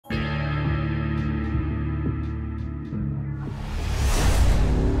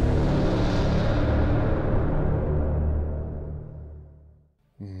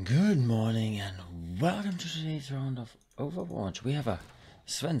today's round of Overwatch. We have a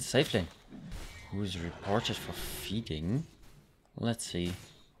Sven safe lane who is reported for feeding. Let's see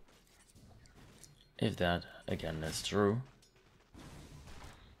if that again is true.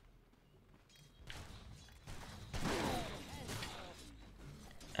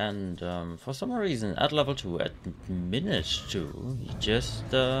 And for some reason at level 2, at minute 2, he just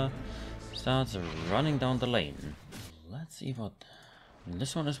starts running down the lane. Let's see what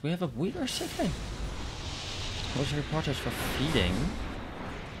this one is. We have a weird safe lane was reported for feeding.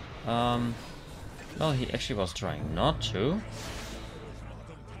 Well, he actually was trying not to.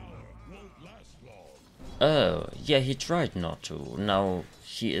 Oh, yeah, he tried not to. Now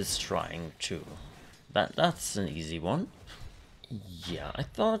he is trying to. That's an easy one. Yeah, I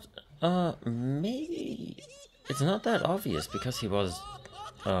thought maybe it's not that obvious because he was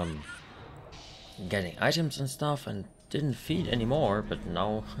getting items and stuff and didn't feed anymore, but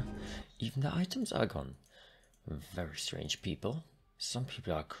now even the items are gone. Very strange people. Some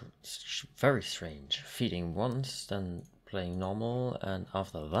people are very strange. Feeding once, then playing normal, and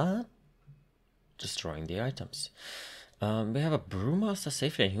after that, destroying the items. We have a Brewmaster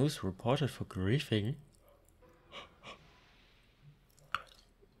safe lane who's reported for griefing.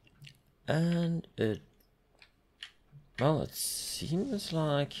 And well, it seems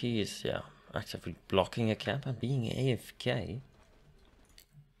like he's, yeah, actively blocking a camp and being AFK.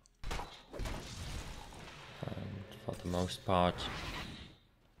 For the most part,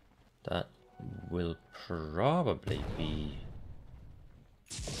 that will probably be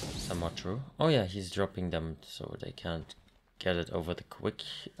somewhat true. Oh yeah, he's dropping them so they can't get it over the quick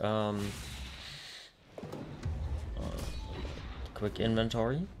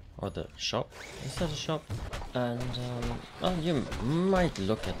inventory, or the shop. Is that a shop? And well, you might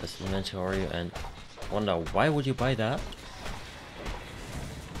look at this inventory and wonder, why would you buy that?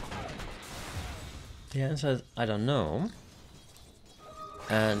 The answer is, I don't know.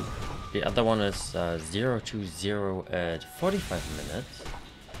 And the other one is 020 at 45 minutes.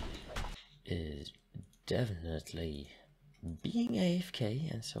 Is definitely being AFK,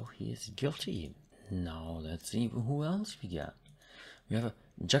 and so he is guilty. Now let's see who else we got. We have a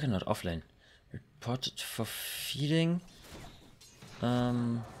Juggernaut offlane reported for feeding.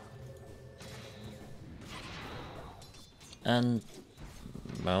 And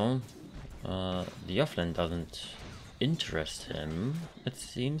well, the offlane doesn't interest him, it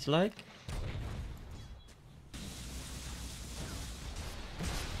seems like.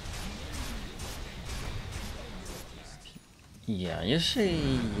 Yeah, you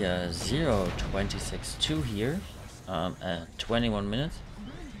see 0.26.2 here at 21 minutes.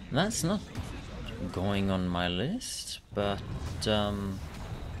 That's not going on my list, but well,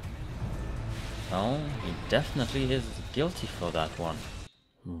 he definitely is guilty for that one.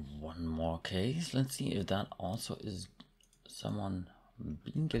 One more case. Let's see if that also is someone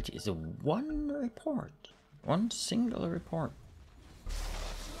being guilty. Is a one report, one single report.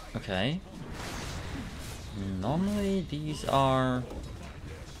 Okay. Normally these are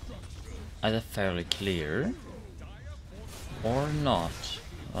either fairly clear or not.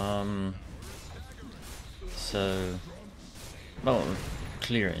 So, well,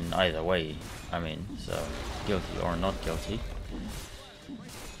 clear in either way. I mean, so guilty or not guilty.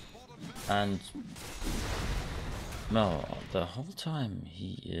 And well, the whole time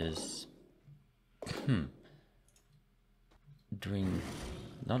he is doing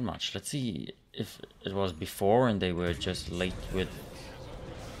not much. Let's see if it was before and they were just late with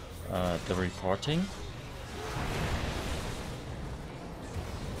the reporting.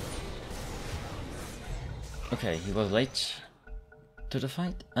 Okay, he was late to the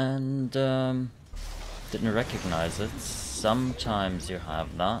fight and didn't recognize it. Sometimes you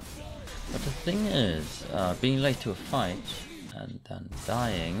have that. But the thing is, being late to a fight and then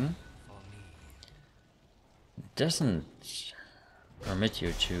dying doesn't permit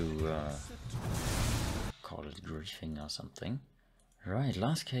you to call it griefing or something. Right,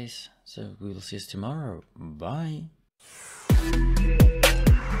 last case, so we will see us tomorrow. Bye!